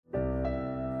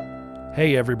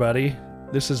Hey everybody,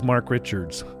 this is Mark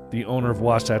Richards, the owner of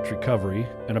Wasatch Recovery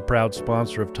and a proud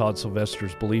sponsor of Todd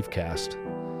Sylvester's BeliefCast.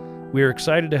 We are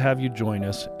excited to have you join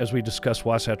us as we discuss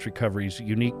Wasatch Recovery's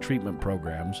unique treatment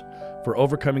programs for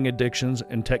overcoming addictions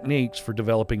and techniques for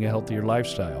developing a healthier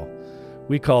lifestyle.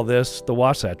 We call this the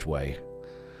Wasatch Way.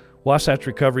 Wasatch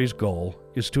Recovery's goal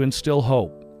is to instill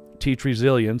hope, teach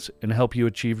resilience, and help you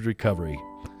achieve recovery.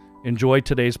 Enjoy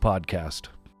today's podcast.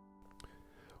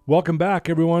 Welcome back,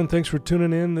 everyone. Thanks for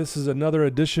tuning in. This is another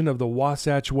edition of the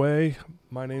Wasatch Way.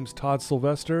 My name's Todd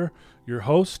Sylvester, your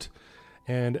host.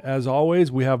 And as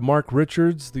always, we have Mark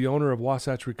Richards, the owner of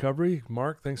Wasatch Recovery.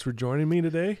 Mark, thanks for joining me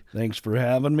today. Thanks for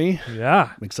having me.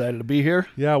 Yeah. I'm excited to be here.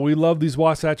 Yeah, we love these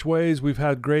Wasatch Ways. We've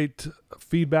had great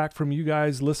feedback from you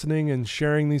guys listening and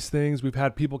sharing these things. We've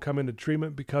had people come into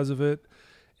treatment because of it.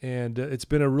 And it's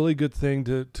been a really good thing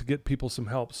to get people some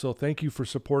help. So thank you for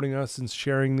supporting us and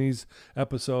sharing these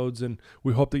episodes. And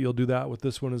we hope that you'll do that with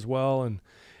this one as well.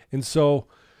 And so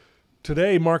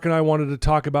today, Mark and I wanted to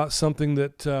talk about something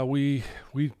that we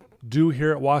do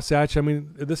here at Wasatch. I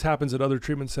mean, this happens at other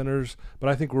treatment centers, but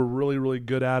I think we're really, really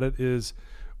good at it, is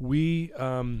we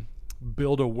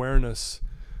build awareness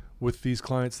with these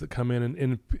clients that come in.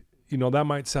 And, you know, that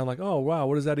might sound like, oh, wow,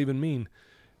 what does that even mean?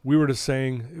 We were just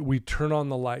saying we turn on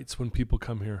the lights when people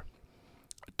come here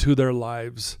to their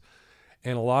lives.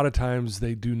 And a lot of times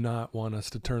they do not want us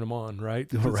to turn them on, right?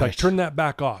 It's like, turn that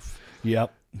back off.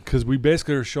 Yep. Because we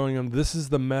basically are showing them this is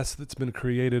the mess that's been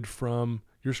created from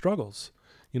your struggles,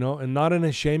 you know, and not in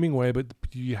a shaming way, but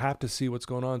you have to see what's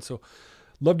going on. So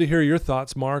love to hear your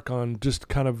thoughts, Mark, on just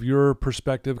kind of your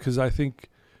perspective, because I think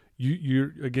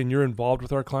you're involved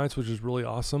with our clients, which is really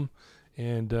awesome.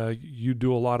 And you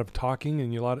do a lot of talking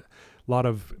and a lot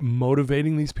of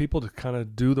motivating these people to kind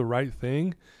of do the right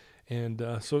thing. And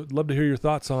so I'd love to hear your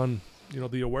thoughts on, you know,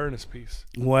 the awareness piece.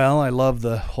 Well, I love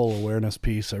the whole awareness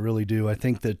piece. I really do. I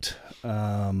think that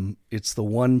it's the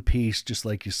one piece, just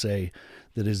like you say,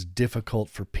 that is difficult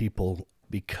for people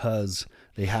because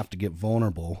they have to get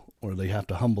vulnerable or they have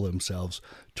to humble themselves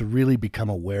to really become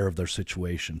aware of their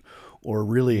situation or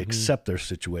really accept their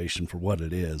situation for what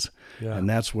it is. Yeah. And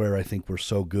that's where I think we're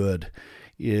so good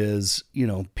is, you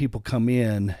know, people come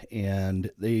in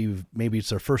and maybe it's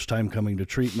their first time coming to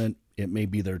treatment. It may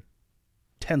be their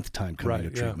 10th time coming to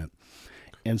treatment.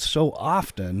 And so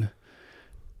often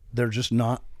they're just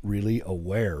not really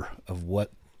aware of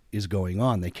what is going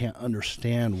on. They can't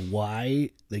understand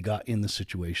why they got in the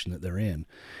situation that they're in.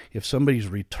 If somebody's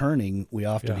returning, we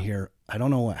often hear, I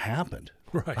don't know what happened.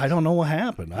 Right. I don't know what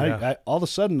happened. Yeah. I all of a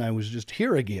sudden I was just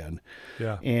here again.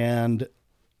 Yeah. And,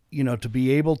 you know, to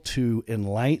be able to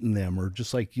enlighten them, or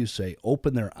just like you say,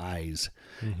 open their eyes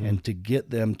and to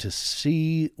get them to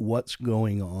see what's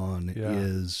going on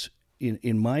is,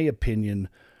 in my opinion,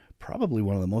 probably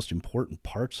one of the most important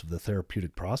parts of the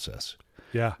therapeutic process.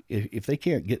 Yeah. If they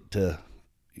can't get to,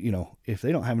 you know, if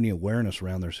they don't have any awareness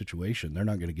around their situation, they're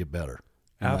not going to get better.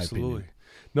 Absolutely.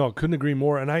 No, couldn't agree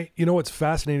more. And you know, what's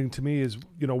fascinating to me is,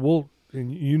 you know,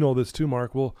 and you know this too,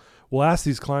 Mark, we'll ask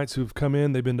these clients who've come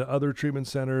in, they've been to other treatment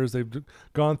centers, they've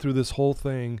gone through this whole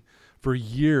thing for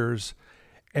years.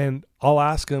 And I'll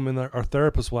ask them, and our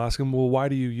therapist will ask them, well, why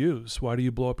do you use? Why do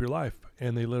you blow up your life?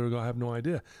 And they literally go, I have no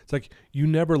idea. It's like, you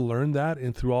never learned that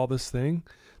through all this thing,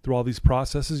 through all these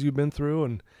processes you've been through.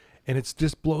 And it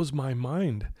just blows my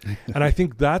mind. And I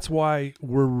think that's why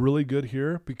we're really good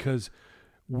here, because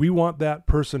we want that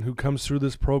person who comes through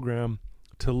this program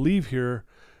to leave here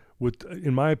with,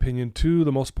 in my opinion, two of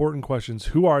the most important questions.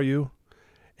 Who are you?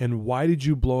 And why did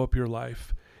you blow up your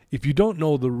life? If you don't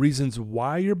know the reasons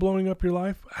why you're blowing up your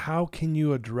life, how can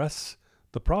you address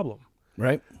the problem?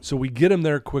 Right. So we get them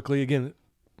there quickly, again,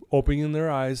 opening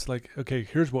their eyes, like, okay,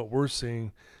 here's what we're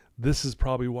seeing. This is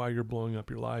probably why you're blowing up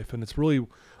your life. And it's really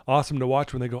awesome to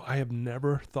watch when they go, I have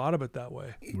never thought of it that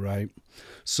way. Right.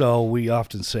 So we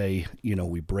often say, you know,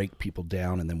 we break people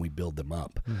down and then we build them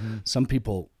up. Some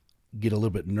people get a little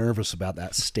bit nervous about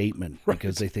that statement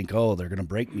because they think, oh, they're going to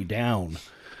break me down.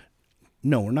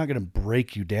 No, we're not going to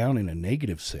break you down in a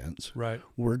negative sense. Right.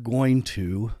 We're going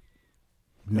to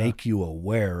make you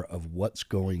aware of what's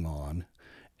going on,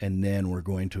 and then we're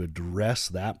going to address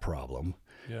that problem,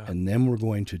 and then we're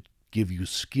going to give you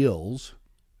skills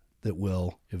that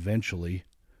will eventually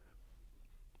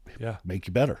make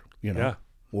you better, you know,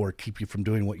 or keep you from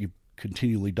doing what you've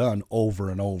continually done over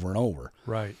and over and over.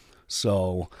 Right.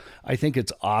 So I think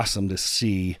it's awesome to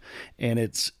see, and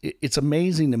it's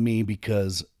amazing to me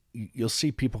because you'll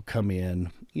see people come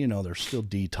in, you know, they're still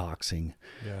detoxing.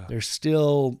 Yeah. They're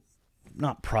still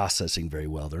not processing very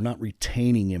well. They're not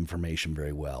retaining information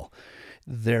very well.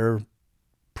 They're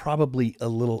probably a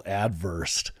little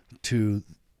adverse to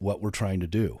what we're trying to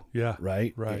do. Yeah.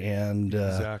 Right. Right. And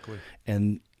Exactly.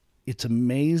 and it's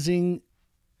amazing,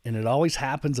 and it always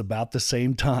happens about the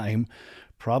same time,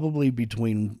 probably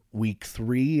between week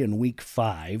 3 and week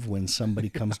 5, when somebody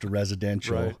comes to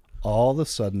residential. Right. All of a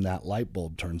sudden that light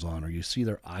bulb turns on, or you see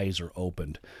their eyes are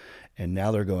opened, and now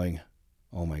they're going,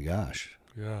 oh my gosh,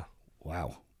 Yeah.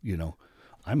 wow,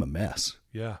 I'm a mess.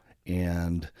 Yeah.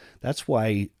 And that's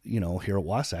why, here at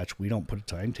Wasatch, we don't put a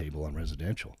timetable on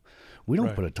residential. We don't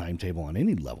Right. put a timetable on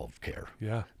any level of care,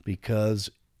 Yeah. because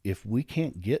if we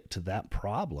can't get to that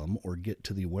problem or get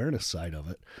to the awareness side of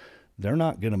it, they're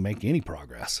not going to make any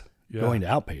progress going to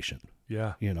outpatient.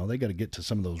 Yeah. They got to get to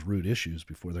some of those root issues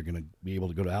before they're going to be able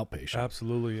to go to outpatient.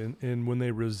 Absolutely. And when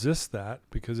they resist that,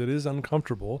 because it is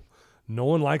uncomfortable, no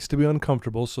one likes to be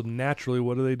uncomfortable. So naturally,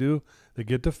 what do? They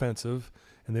get defensive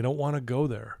and they don't want to go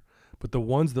there. But the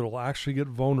ones that will actually get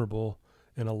vulnerable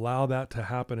and allow that to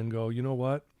happen and go, you know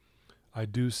what? I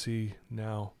do see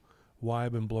now why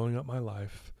I've been blowing up my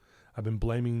life. I've been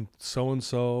blaming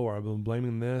so-and-so, or I've been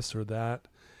blaming this or that.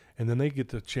 And then they get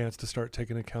the chance to start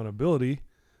taking accountability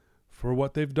for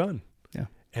what they've done. Yeah.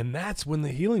 And that's when the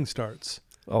healing starts.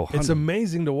 Oh, it's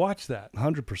amazing to watch that.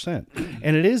 100%.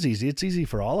 And it is easy. It's easy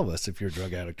for all of us, if you're a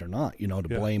drug addict or not, to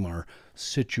blame our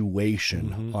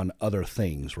situation on other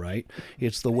things, right?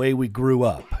 It's the way we grew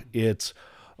up. It's,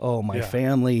 my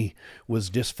family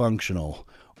was dysfunctional,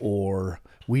 or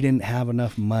we didn't have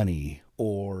enough money,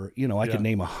 or, I could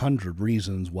name 100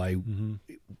 reasons why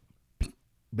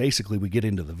basically we get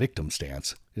into the victim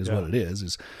stance is what it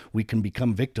is we can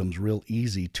become victims real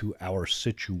easy to our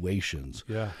situations.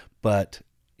 Yeah. But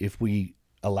if we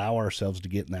allow ourselves to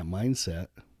get in that mindset,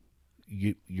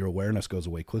 your awareness goes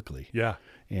away quickly. Yeah.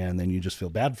 And then you just feel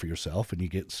bad for yourself, and you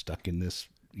get stuck in this,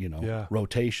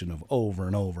 rotation of over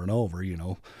and over and over,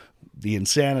 the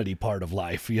insanity part of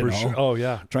life, Sure. Oh,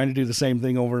 yeah. Trying to do the same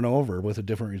thing over and over with a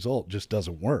different result just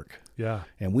doesn't work. Yeah.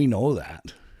 And we know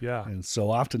that. Yeah. And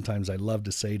so oftentimes I love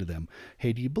to say to them,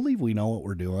 hey, do you believe we know what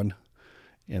we're doing?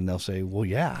 And they'll say, well,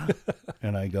 yeah.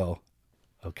 And I go,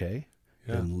 okay,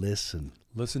 then listen.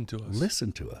 Listen to us.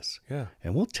 Listen to us. Yeah.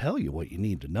 And we'll tell you what you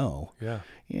need to know. Yeah.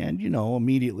 And,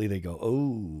 immediately they go,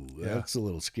 oh, that's a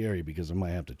little scary, because I might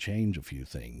have to change a few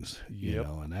things,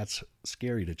 and that's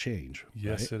scary to change.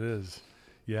 Yes, right? it is.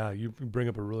 Yeah, you bring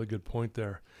up a really good point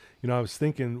there. I was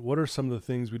thinking, what are some of the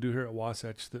things we do here at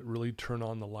Wasatch that really turn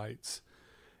on the lights?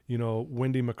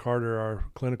 Wendy McCarter, our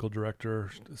clinical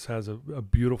director, has a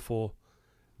beautiful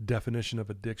definition of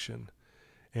addiction.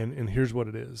 And here's what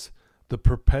it is: the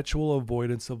perpetual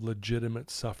avoidance of legitimate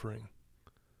suffering.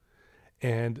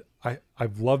 And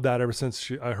I've loved that ever since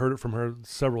I heard it from her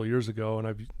several years ago.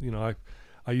 And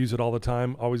I use it all the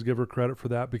time. Always give her credit for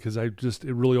that, because it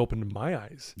really opened my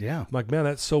eyes. Yeah. I'm like, man,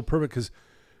 that's so perfect. Because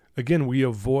again, we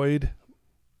avoid,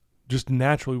 just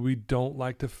naturally, we don't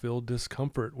like to feel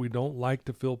discomfort. We don't like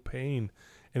to feel pain,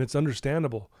 and it's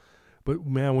understandable. But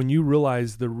man, when you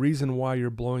realize the reason why you're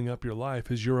blowing up your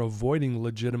life is you're avoiding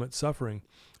legitimate suffering.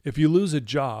 If you lose a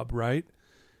job, right,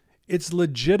 it's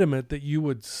legitimate that you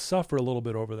would suffer a little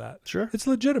bit over that. Sure. It's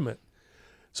legitimate.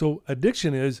 So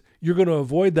addiction is, you're going to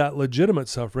avoid that legitimate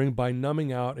suffering by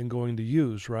numbing out and going to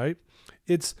use, right?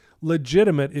 It's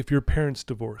legitimate if your parents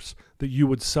divorce, that you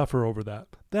would suffer over that.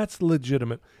 That's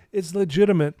legitimate. It's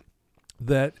legitimate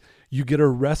that you get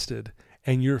arrested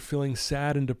and you're feeling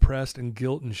sad and depressed and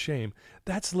guilt and shame.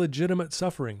 That's legitimate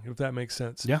suffering, if that makes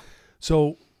sense. Yeah.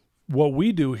 So what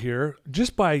we do here,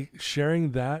 just by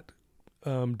sharing that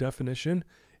definition,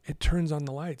 it turns on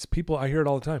the lights. People, I hear it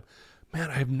all the time. Man,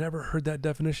 I've never heard that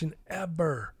definition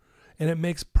ever. And it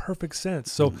makes perfect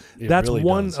sense. So that's really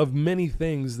one does. Of many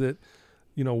things that,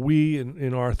 we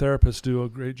and our therapists do a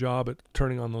great job at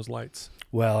turning on those lights.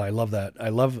 Well, I love that. I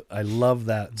love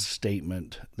that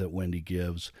statement that Wendy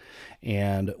gives.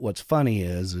 And what's funny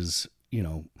is,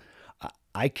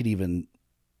 I could even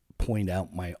point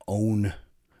out my own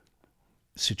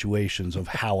situations of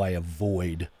how I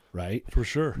avoid, right? For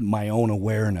sure. My own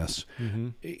awareness. Mm-hmm.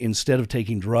 Instead of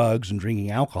taking drugs and drinking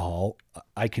alcohol,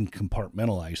 I can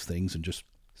compartmentalize things and just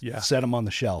set them on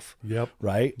the shelf. Yep.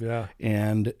 Right? Yeah.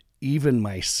 And even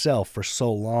myself, for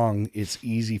so long, it's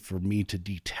easy for me to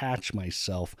detach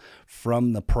myself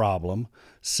from the problem,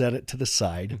 set it to the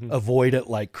side, avoid it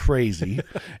like crazy,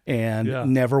 and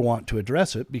never want to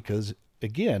address it because,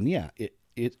 again,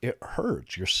 it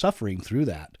hurts. You're suffering through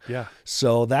that. Yeah.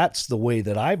 So that's the way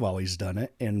that I've always done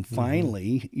it. And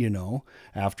finally,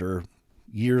 after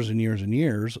years and years and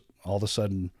years, all of a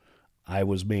sudden I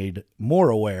was made more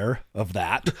aware of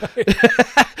that.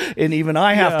 And even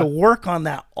I have to work on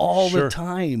that all the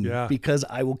time because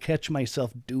I will catch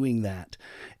myself doing that.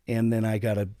 And then I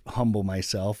got to humble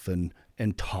myself and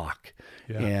talk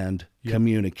and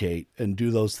communicate and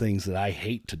do those things that I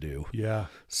hate to do. Yeah.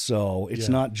 So it's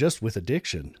not just with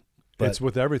addiction. But it's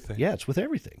with everything. Yeah, it's with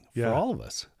everything for all of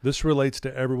us. This relates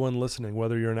to everyone listening,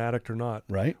 whether you're an addict or not.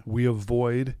 Right. We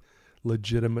avoid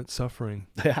legitimate suffering.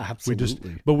 Yeah,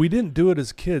 absolutely. But we didn't do it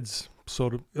as kids.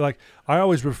 So I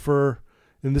always refer,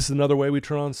 and this is another way we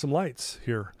turn on some lights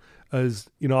here, as,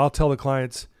 I'll tell the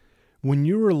clients, when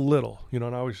you were little, and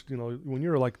I always, when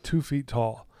you were like 2 feet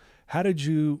tall, how did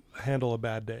you handle a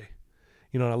bad day?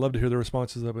 And I love to hear the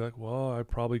responses. They'll be like, well, I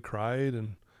probably cried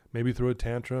and maybe threw a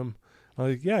tantrum. I'm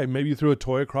like, yeah, maybe you threw a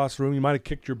toy across the room. You might have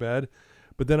kicked your bed.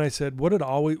 But then I said, what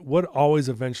always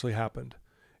eventually happened?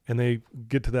 And they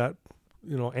get to that,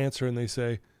 answer, and they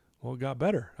say, well, it got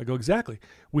better. I go, exactly.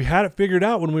 We had it figured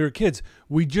out when we were kids.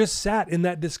 We just sat in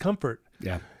that discomfort.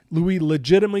 Yeah. We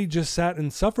legitimately just sat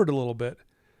and suffered a little bit,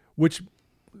 which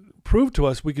proved to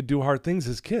us we could do hard things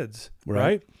as kids,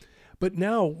 right? But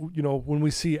now, when we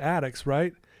see addicts,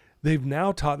 right, they've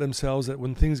now taught themselves that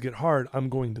when things get hard, I'm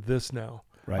going to this now.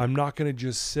 Right. I'm not going to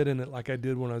just sit in it like I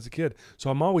did when I was a kid. So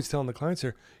I'm always telling the clients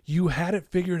here, you had it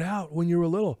figured out when you were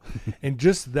little. And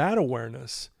just that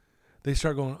awareness, they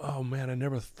start going, oh, man, I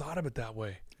never thought of it that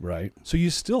way. Right. So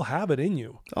you still have it in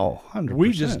you. Oh, 100%.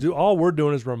 We just do. All we're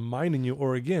doing is reminding you,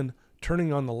 or again,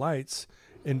 turning on the lights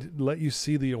and let you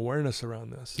see the awareness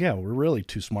around this. Yeah, we're really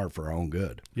too smart for our own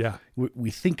good. Yeah. We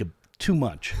think of too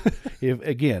much.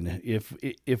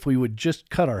 If we would just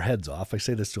cut our heads off, I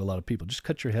say this to a lot of people, just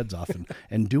cut your heads off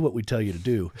and do what we tell you to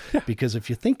do. Because if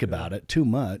you think about it too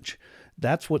much,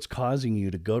 that's what's causing you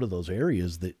to go to those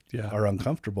areas that are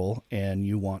uncomfortable and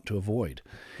you want to avoid.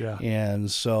 Yeah.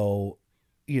 And so,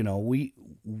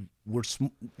 we're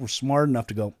smart enough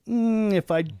to go, if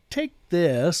I take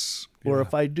this or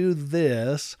if I do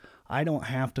this, I don't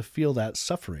have to feel that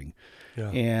suffering. Yeah.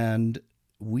 And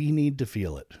we need to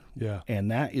feel it. Yeah.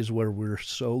 And that is where we're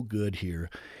so good here,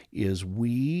 is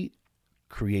we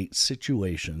create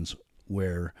situations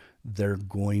where they're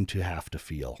going to have to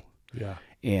feel. Yeah.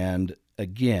 And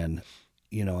again,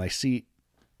 I see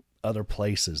other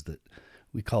places that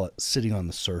we call it sitting on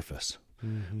the surface.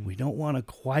 Mm-hmm. We don't want to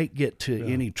quite get to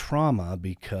any trauma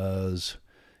because,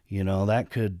 that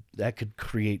could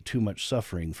create too much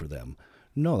suffering for them.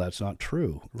 No, that's not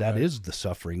true. Right. That is the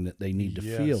suffering that they need to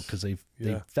feel because they've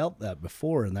felt that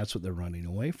before, and that's what they're running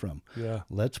away from. Yeah.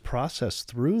 Let's process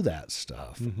through that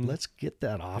stuff. Mm-hmm. Let's get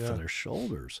that off of their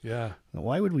shoulders. Yeah.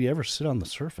 Why would we ever sit on the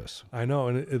surface? I know,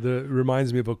 and it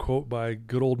reminds me of a quote by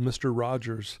good old Mr.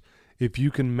 Rogers. If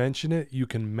you can mention it, you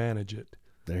can manage it.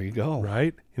 There you go.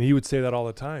 Right? And he would say that all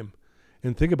the time.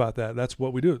 And think about that. That's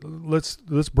what we do. Let's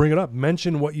bring it up.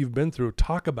 Mention what you've been through.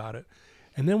 Talk about it.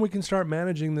 And then we can start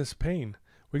managing this pain.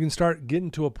 We can start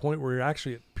getting to a point where you're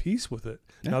actually at peace with it.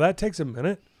 Yeah. Now, that takes a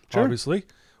minute, obviously.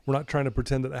 We're not trying to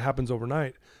pretend that happens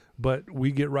overnight, but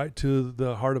we get right to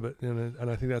the heart of it. And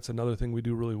I think that's another thing we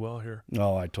do really well here.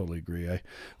 Oh, I totally agree. I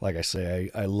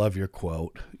love your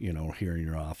quote, here in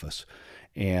your office.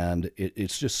 And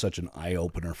it's just such an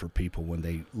eye-opener for people when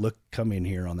they come in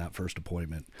here on that first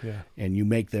appointment. Yeah. And you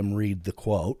make them read the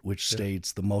quote, which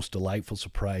states, the most delightful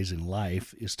surprise in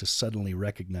life is to suddenly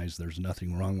recognize there's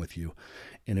nothing wrong with you.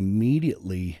 And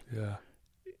immediately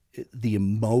the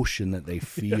emotion that they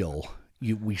feel,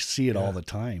 we see it all the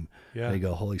time. Yeah. They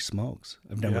go, holy smokes,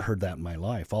 I've never heard that in my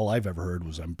life. All I've ever heard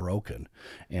was I'm broken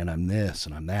and I'm this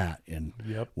and I'm that and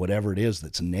whatever it is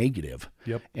that's negative.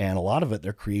 Yep. And a lot of it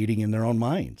they're creating in their own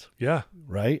minds. Yeah.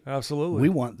 Right? Absolutely. We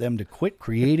want them to quit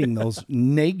creating those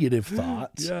negative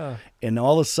thoughts. Yeah. And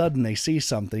all of a sudden they see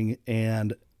something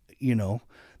and,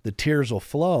 the tears will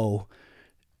flow,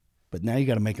 but now you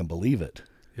got to make them believe it.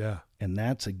 Yeah. And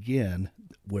that's, again,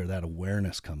 where that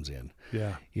awareness comes in.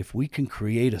 Yeah. If we can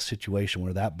create a situation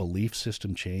where that belief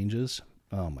system changes,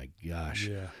 oh my gosh,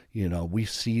 we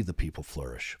see the people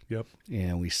flourish. Yep.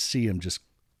 And we see them just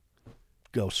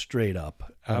go straight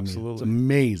up. Absolutely. It's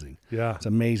amazing. Yeah. It's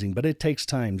amazing. But it takes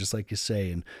time, just like you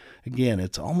say. And again,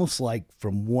 it's almost like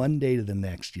from one day to the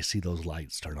next, you see those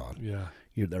lights turn on. Yeah.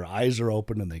 Their eyes are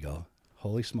open and they go,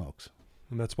 holy smokes.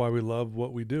 And that's why we love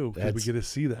what we do, because we get to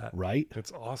see that. Right?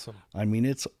 It's awesome. I mean,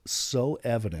 it's so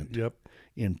evident Yep.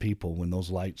 in people when those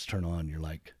lights turn on. You're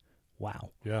like,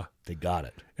 wow. Yeah. They got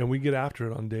it. And we get after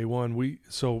it on day one.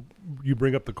 So you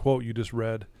bring up the quote you just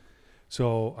read.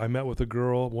 So I met with a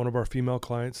girl, one of our female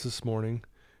clients this morning.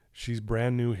 She's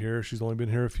brand new here. She's only been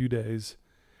here a few days.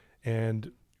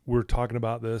 And we're talking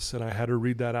about this, and I had her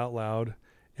read that out loud.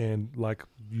 And like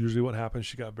usually what happens,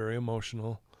 she got very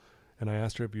emotional. And I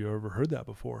asked her, have you ever heard that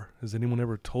before? Has anyone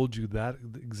ever told you that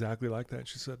exactly like that? And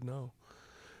she said, no.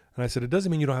 And I said, it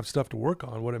doesn't mean you don't have stuff to work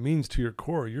on. What it means to your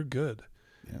core, you're good.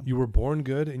 Yeah. You were born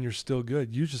good and you're still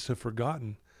good. You just have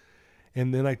forgotten.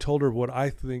 And then I told her what I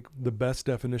think the best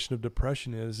definition of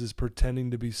depression is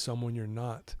pretending to be someone you're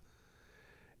not.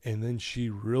 And then she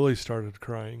really started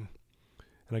crying.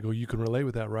 And I go, you can relate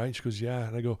with that, right? She goes, yeah.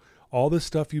 And I go, all this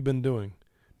stuff you've been doing,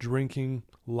 drinking,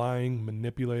 lying,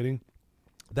 manipulating,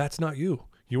 that's not you.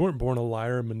 You weren't born a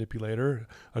liar, a manipulator,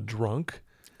 a drunk.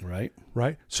 Right.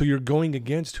 Right? So you're going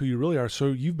against who you really are. So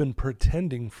you've been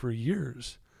pretending for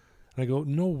years. And I go,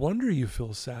 no wonder you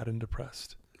feel sad and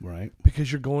depressed. Right.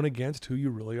 Because you're going against who you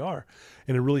really are.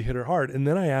 And it really hit her hard. And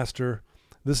then I asked her,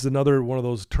 this is another one of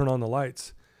those turn on the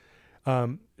lights.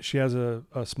 She has a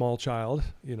small child,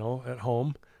 at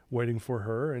home waiting for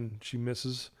her, and she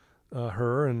misses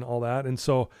her and all that. And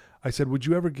so I said, would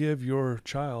you ever give your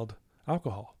child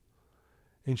alcohol?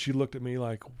 And she looked at me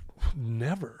like,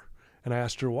 never. And I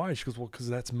asked her why. She goes, well, because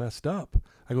that's messed up.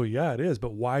 I go, yeah, it is.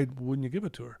 But why wouldn't you give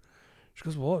it to her? She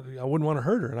goes, well, I wouldn't want to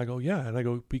hurt her. And I go, yeah. And I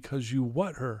go, because you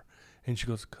what her? And she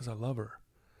goes, because I love her.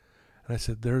 And I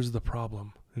said, there's the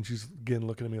problem. And she's again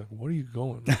looking at me like, what are you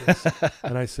going with this?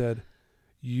 And I said,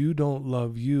 you don't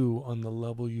love you on the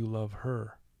level you love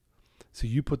her. So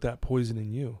you put that poison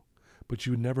in you, but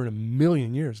you would never in a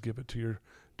million years give it to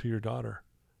your daughter.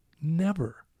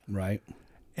 Never. Right.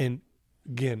 And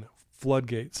again,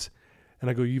 floodgates. And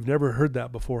I go, you've never heard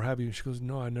that before, have you? And she goes,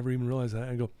 no, I never even realized that.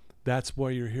 And I go, that's why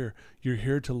you're here. You're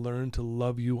here to learn to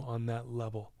love you on that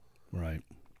level. Right.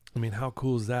 I mean, how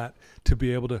cool is that to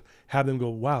be able to have them go,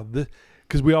 wow,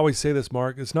 because we always say this,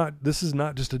 Mark, this is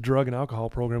not just a drug and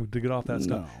alcohol program to get off that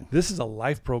stuff. This is a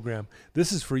life program.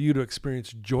 This is for you to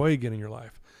experience joy again in your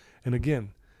life. And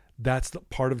again, that's the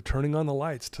part of turning on the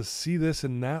lights, to see this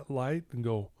in that light and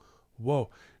go, whoa,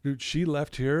 dude, she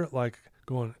left here like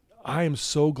going, I am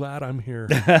so glad I'm here.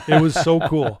 It was so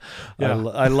cool. Yeah.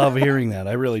 I love hearing that.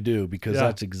 I really do, because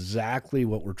that's exactly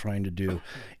what we're trying to do.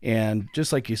 And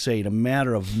just like you say, in a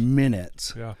matter of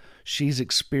minutes, she's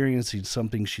experiencing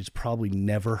something she's probably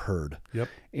never heard. Yep.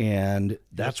 And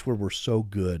that's where we're so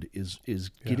good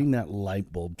is getting that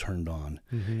light bulb turned on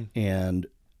and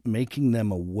making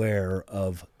them aware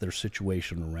of their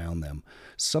situation around them.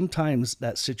 Sometimes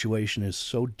that situation is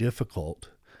so difficult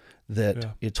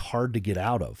that it's hard to get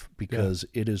out of, because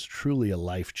it is truly a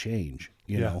life change.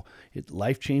 You know,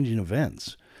 life-changing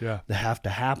events that have to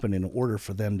happen in order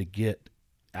for them to get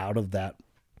out of that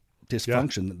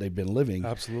dysfunction that they've been living.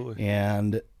 Absolutely.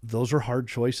 And those are hard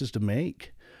choices to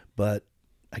make. But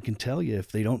I can tell you, if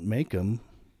they don't make them,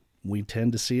 we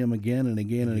tend to see them again and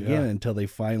again and again until they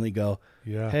finally go,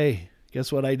 hey, guess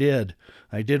what I did?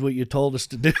 I did what you told us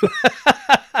to do.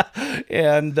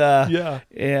 And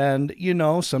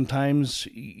sometimes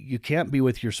you can't be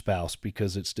with your spouse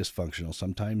because it's dysfunctional.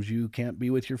 Sometimes you can't be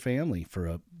with your family for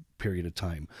a period of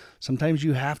time. Sometimes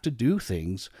you have to do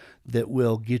things that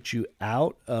will get you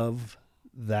out of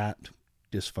that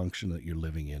dysfunction that you're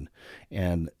living in.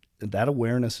 And that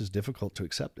awareness is difficult to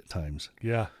accept at times.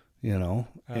 Yeah. Absolutely.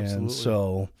 And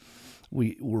so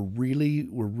we're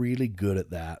really good at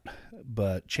that.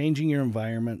 But changing your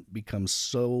environment becomes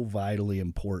so vitally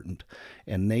important,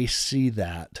 and they see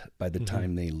that by the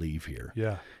time they leave here.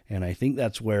 Yeah. And I think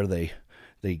that's where they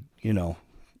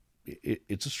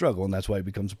it's a struggle, and that's why it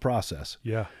becomes a process.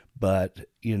 Yeah. But,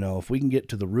 if we can get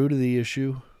to the root of the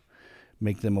issue,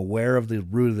 make them aware of the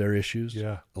root of their issues,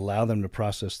 allow them to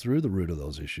process through the root of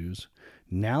those issues,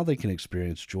 now they can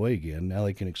experience joy again. Now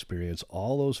they can experience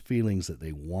all those feelings that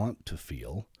they want to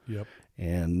feel. Yep.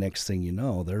 And next thing you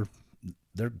know, they're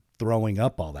throwing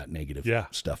up all that negative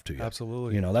stuff to you.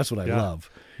 Absolutely. That's what I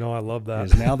love. No, I love that.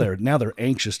 Is now they're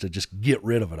anxious to just get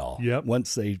rid of it all. Yep.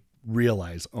 Once they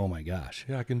realize, oh my gosh.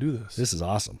 Yeah, I can do this. This is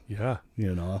awesome. Yeah.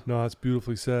 No, that's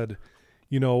beautifully said.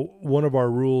 One of our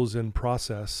rules in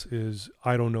process is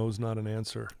I don't know is not an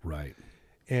answer. Right.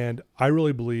 And I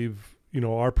really believe,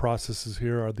 our processes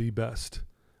here are the best.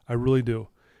 I really do.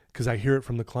 Because I hear it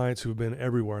from the clients who've been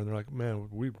everywhere, and they're like, man,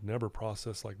 we've never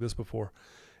processed like this before.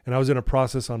 And I was in a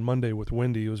process on Monday with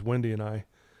Wendy. It was Wendy and I,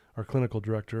 our clinical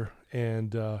director,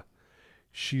 and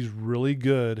she's really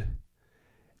good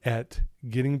at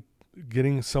getting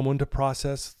someone to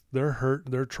process their hurt,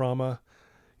 their trauma,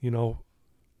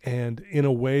 and in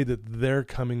a way that they're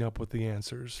coming up with the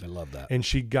answers. I love that. And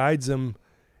she guides them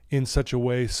in such a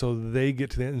way so they get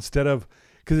to the, instead of,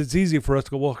 because it's easy for us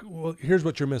to go, well, here's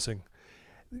what you're missing.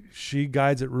 She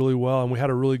guides it really well. And we had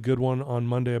a really good one on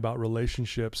Monday about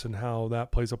relationships and how that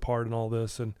plays a part in all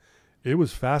this. And it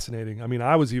was fascinating. I mean,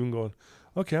 I was even going,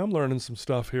 okay, I'm learning some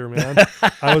stuff here, man.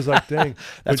 I was like, dang.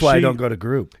 That's why I don't go to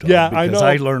group. Yeah, because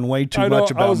I know. I learn way too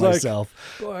much about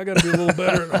myself. Like, I got to be a little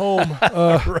better at home.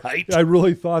 Right. I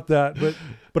really thought that,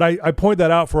 but I point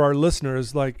that out for our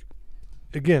listeners. Like,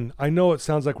 again, I know it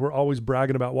sounds like we're always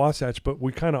bragging about Wasatch, but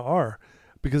we kind of are,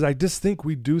 because I just think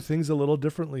we do things a little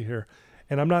differently here.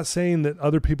 And I'm not saying that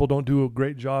other people don't do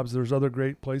great jobs. There's other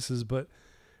great places, but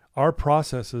our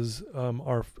processes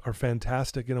are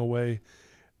fantastic in a way.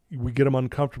 We get them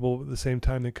uncomfortable, but at the same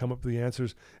time they come up with the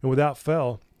answers. And without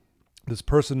fail, this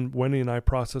person Wendy and I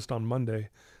processed on Monday,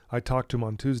 I talked to them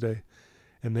on Tuesday,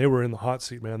 and they were in the hot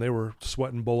seat, man. They were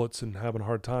sweating bullets and having a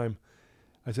hard time.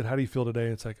 I said, how do you feel today?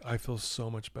 And it's like, I feel so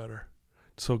much better.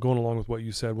 So going along with what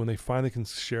you said, when they finally can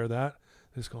share that,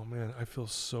 they just go, man, I feel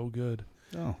so good.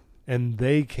 Oh. And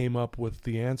they came up with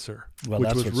the answer, which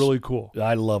was that's really cool.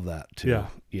 I love that too. Yeah.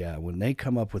 Yeah. When they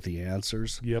come up with the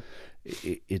answers, Yep.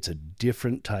 It's a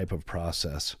different type of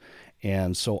process.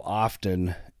 And so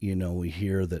often, we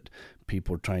hear that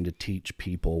people are trying to teach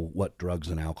people what drugs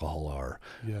and alcohol are.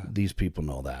 Yeah. These people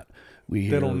know that. They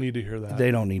don't need to hear that.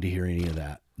 They don't need to hear any of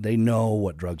that. They know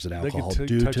what drugs and alcohol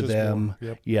do to them.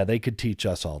 Yep. Yeah, they could teach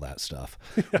us all that stuff.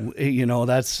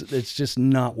 It's just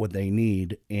not what they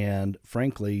need. And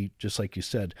frankly, just like you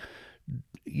said,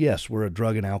 yes, we're a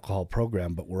drug and alcohol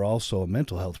program, but we're also a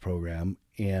mental health program.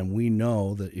 And we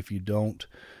know that if you don't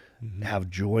have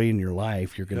joy in your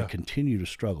life, you're going to continue to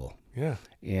struggle. Yeah.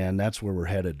 And that's where we're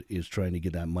headed, is trying to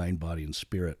get that mind, body, and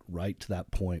spirit right to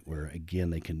that point where, again,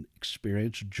 they can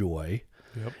experience joy.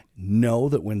 Yep. Know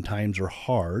that when times are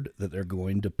hard, that they're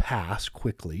going to pass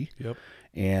quickly. Yep.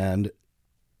 And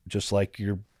just like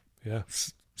your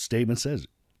statement says,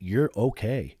 you're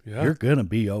okay. Yeah. You're going to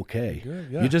be okay.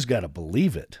 Yeah. You just got to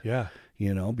believe it. Yeah.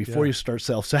 Before you start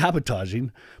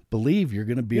self-sabotaging, believe you're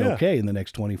going to be okay in the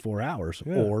next 24 hours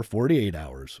or 48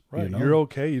 hours. Right. You're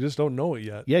okay. You just don't know it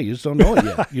yet. Yeah, you just don't know it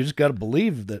yet. You just got to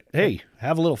believe that, hey,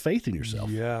 have a little faith in yourself.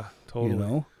 Yeah, totally.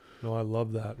 No, I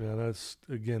love that, man. That's,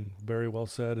 again, very well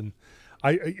said. And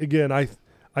I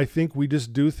think we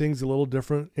just do things a little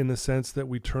different in the sense that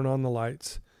we turn on the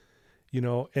lights,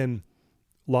 and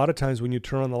a lot of times when you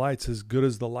turn on the lights, as good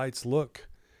as the lights look,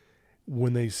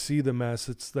 when they see the mess,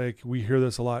 it's like, we hear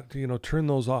this a lot, turn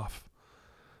those off.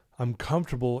 I'm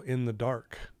comfortable in the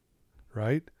dark,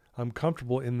 right? I'm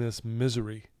comfortable in this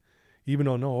misery, even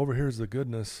though, no, over here is the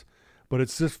goodness. But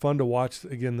it's just fun to watch,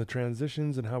 again, the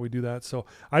transitions and how we do that. So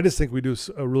I just think we do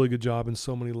a really good job in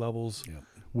so many levels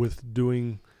with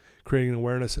creating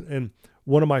awareness. And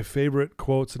one of my favorite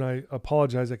quotes, and I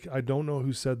apologize, I don't know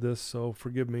who said this, so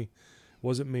forgive me. It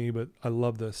wasn't me, but I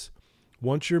love this.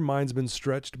 Once your mind's been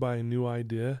stretched by a new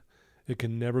idea, it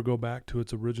can never go back to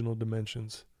its original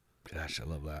dimensions. Gosh, I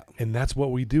love that. And that's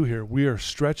what we do here. We are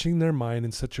stretching their mind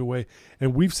in such a way.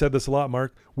 And we've said this a lot,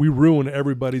 Mark. We ruin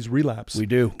everybody's relapse. We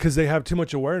do. Because they have too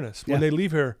much awareness. When they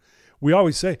leave here, we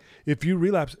always say, if you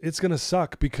relapse, it's going to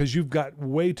suck because you've got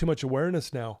way too much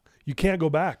awareness now. You can't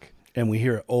go back. And we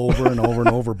hear it over and over and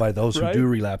over by those who do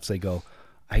relapse. They go,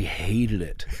 I hated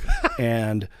it.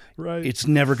 And it's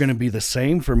never going to be the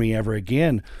same for me ever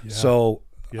again. Yeah. So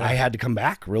I had to come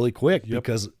back really quick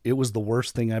because it was the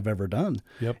worst thing I've ever done.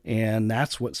 Yep. And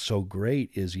that's what's so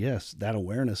great is, yes, that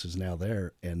awareness is now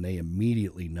there and they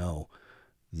immediately know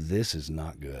this is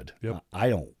not good. Yep.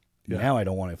 Now I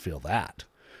don't want to feel that.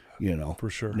 For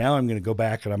sure. Now I'm going to go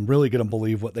back and I'm really going to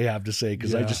believe what they have to say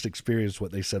because I just experienced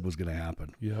what they said was going to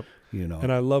happen. Yep.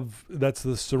 And I love, that's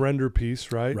the surrender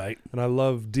piece, right? Right. And I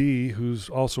love D, who's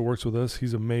also works with us.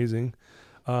 He's amazing.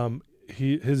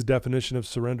 His definition of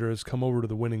surrender is come over to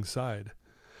the winning side.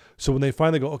 So when they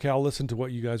finally go, okay, I'll listen to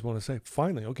what you guys want to say.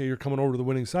 Finally, okay, you're coming over to the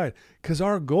winning side. Because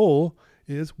our goal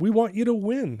is we want you to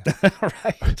win.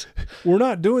 Right. We're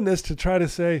not doing this to try to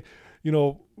say,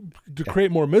 to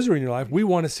create more misery in your life. We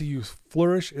want to see you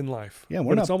flourish in life. Yeah,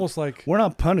 it's almost like we're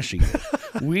not punishing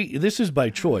you. This is by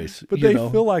choice. But they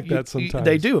feel like that sometimes.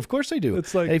 They do. Of course they do.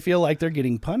 It's like they feel like they're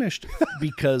getting punished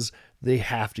because they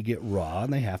have to get raw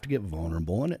and they have to get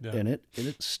vulnerable and it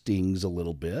stings a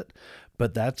little bit.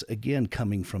 But that's, again,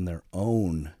 coming from their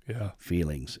own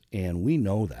feelings. And we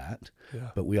know that.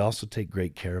 Yeah. But we also take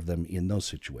great care of them in those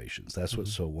situations. That's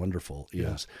what's so wonderful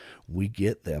is we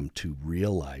get them to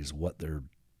realize what they're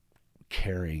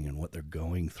carrying and what they're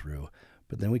going through.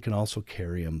 But then we can also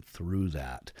carry them through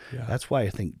that. Yeah. That's why I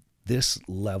think this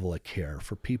level of care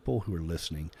for people who are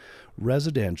listening,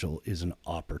 residential is an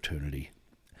opportunity.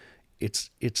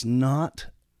 It's not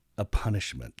a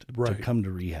punishment to come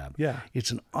to rehab. Yeah.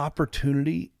 It's an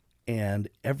opportunity And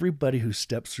everybody who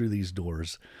steps through these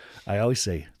doors, I always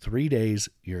say, 3 days,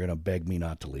 you're going to beg me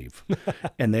not to leave.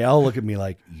 And they all look at me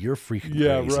like, you're freaking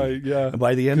crazy. Right, yeah. And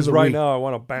by the end of the right week, now I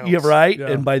want to bounce. yeah, right. Yeah.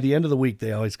 And by the end of the week,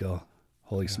 they always go,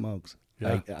 holy smokes.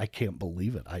 Yeah. I can't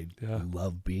believe it. I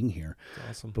love being here.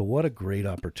 Awesome. But what a great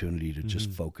opportunity to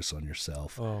just focus on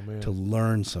yourself, Oh, man. to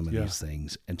learn some of these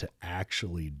things and to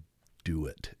actually do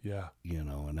it. Yeah. You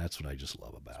know, and that's what I just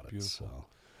love about it. Beautiful. So.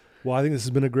 Well, I think this has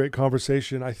been a great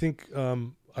conversation. I think I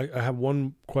have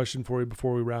one question for you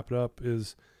before we wrap it up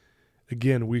is,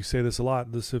 again, we say this a lot.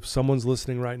 If someone's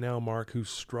listening right now, Mark,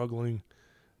 who's struggling,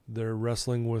 they're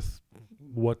wrestling with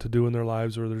what to do in their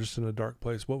lives, or they're just in a dark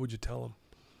place, what would you tell them?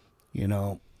 You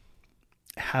know,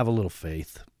 have a little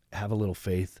faith. Have a little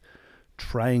faith.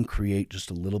 Try and create just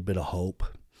a little bit of hope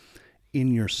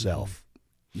in yourself.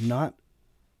 Not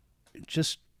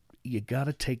just, you got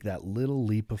to take that little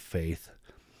leap of faith.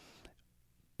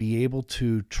 Be able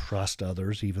to trust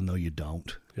others even though you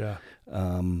don't. Yeah.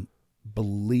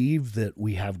 Believe that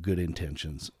we have good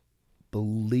intentions.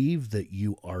 Believe that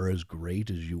you are as great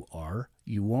as you are.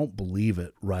 You won't believe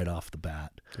it right off the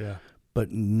bat. Yeah. But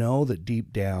know that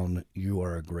deep down you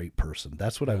are a great person.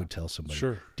 That's what I would tell somebody.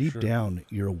 Sure. Deep down,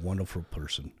 you're a wonderful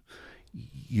person.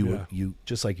 You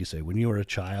just like you say, when you were a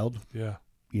child,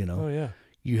 you know, Oh, yeah.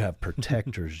 you have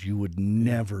protectors. You would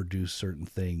never do certain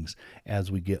things.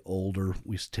 As we get older,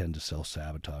 we tend to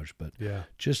self-sabotage. But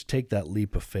just take that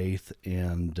leap of faith.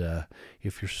 And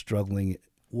if you're struggling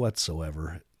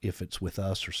whatsoever, if it's with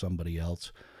us or somebody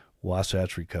else,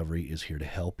 Wasatch Recovery is here to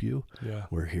help you. Yeah.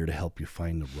 We're here to help you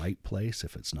find the right place.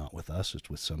 If it's not with us, it's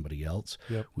with somebody else.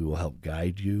 Yep. We will help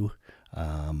guide you.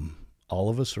 All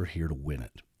of us are here to win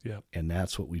it. Yep. And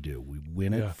that's what we do. We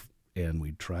win it, and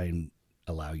we try and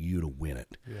allow you to win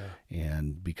it. Yeah.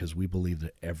 And because we believe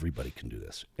that everybody can do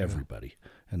this. Everybody.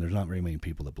 And there's not very many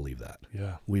people that believe that.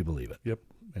 Yeah. We believe it. Yep.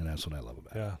 And that's what I love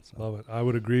about it. Yeah. Love it. I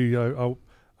would agree. I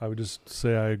would just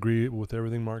say I agree with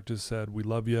everything Mark just said. We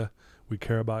love you. We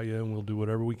care about you, and we'll do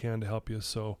whatever we can to help you.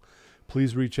 So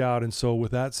please reach out. And so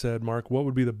with that said, Mark, what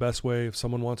would be the best way if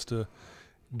someone wants to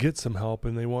get some help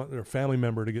and they want their family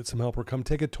member to get some help or come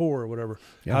take a tour or whatever?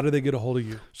 How do they get a hold of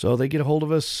you? So they get a hold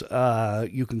of us.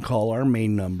 You can call our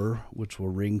main number, which will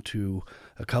ring to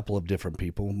a couple of different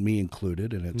people, me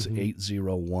included, and it's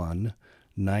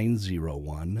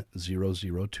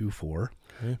 801-901-0024.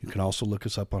 Okay. You can also look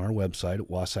us up on our website at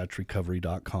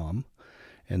wasatchrecovery.com.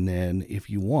 And then if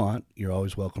you want, you're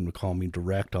always welcome to call me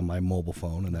direct on my mobile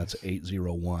phone, and that's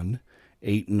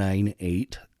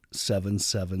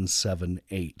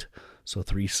 801-898-7778. So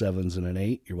 3 7s and an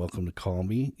 8. You're welcome to call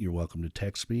me. You're welcome to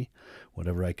text me,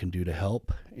 whatever I can do to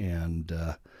help. And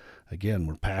again,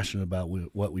 we're passionate about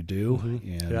what we do,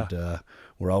 and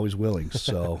we're always willing.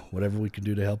 So whatever we can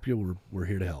do to help you, we're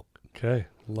here to help. Okay,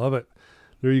 love it.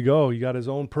 There you go. You got his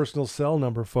own personal cell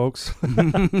number, folks.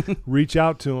 Reach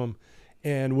out to him.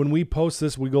 And when we post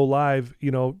this, we go live,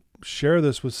 share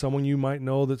this with someone you might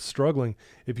know that's struggling.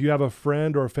 If you have a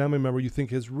friend or a family member you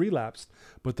think has relapsed,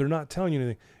 but they're not telling you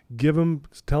anything,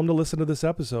 tell them to listen to this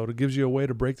episode. It gives you a way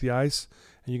to break the ice,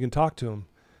 and you can talk to them.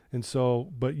 And so,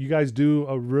 but you guys do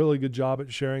a really good job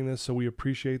at sharing this, so we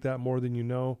appreciate that more than you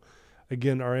know.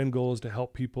 Again, our end goal is to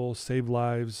help people, save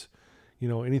lives,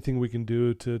 anything we can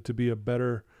do to be a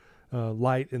better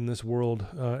light in this world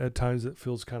at times that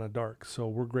feels kind of dark. So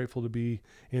we're grateful to be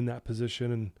in that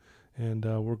position, and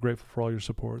we're grateful for all your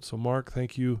support. So Mark,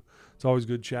 thank you. It's always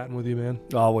good chatting with you, man.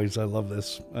 Always. I love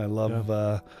this. I love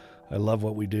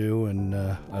what we do, and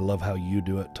I love how you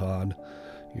do it, Todd.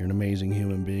 You're an amazing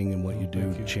human being, and what you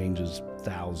do changes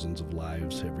thousands of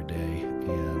lives every day.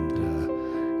 And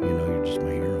you're just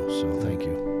my hero. So thank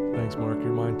you. Thanks, Mark.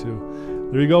 You're mine too.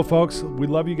 There you go, folks. We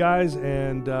love you guys,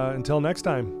 and until next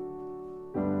time.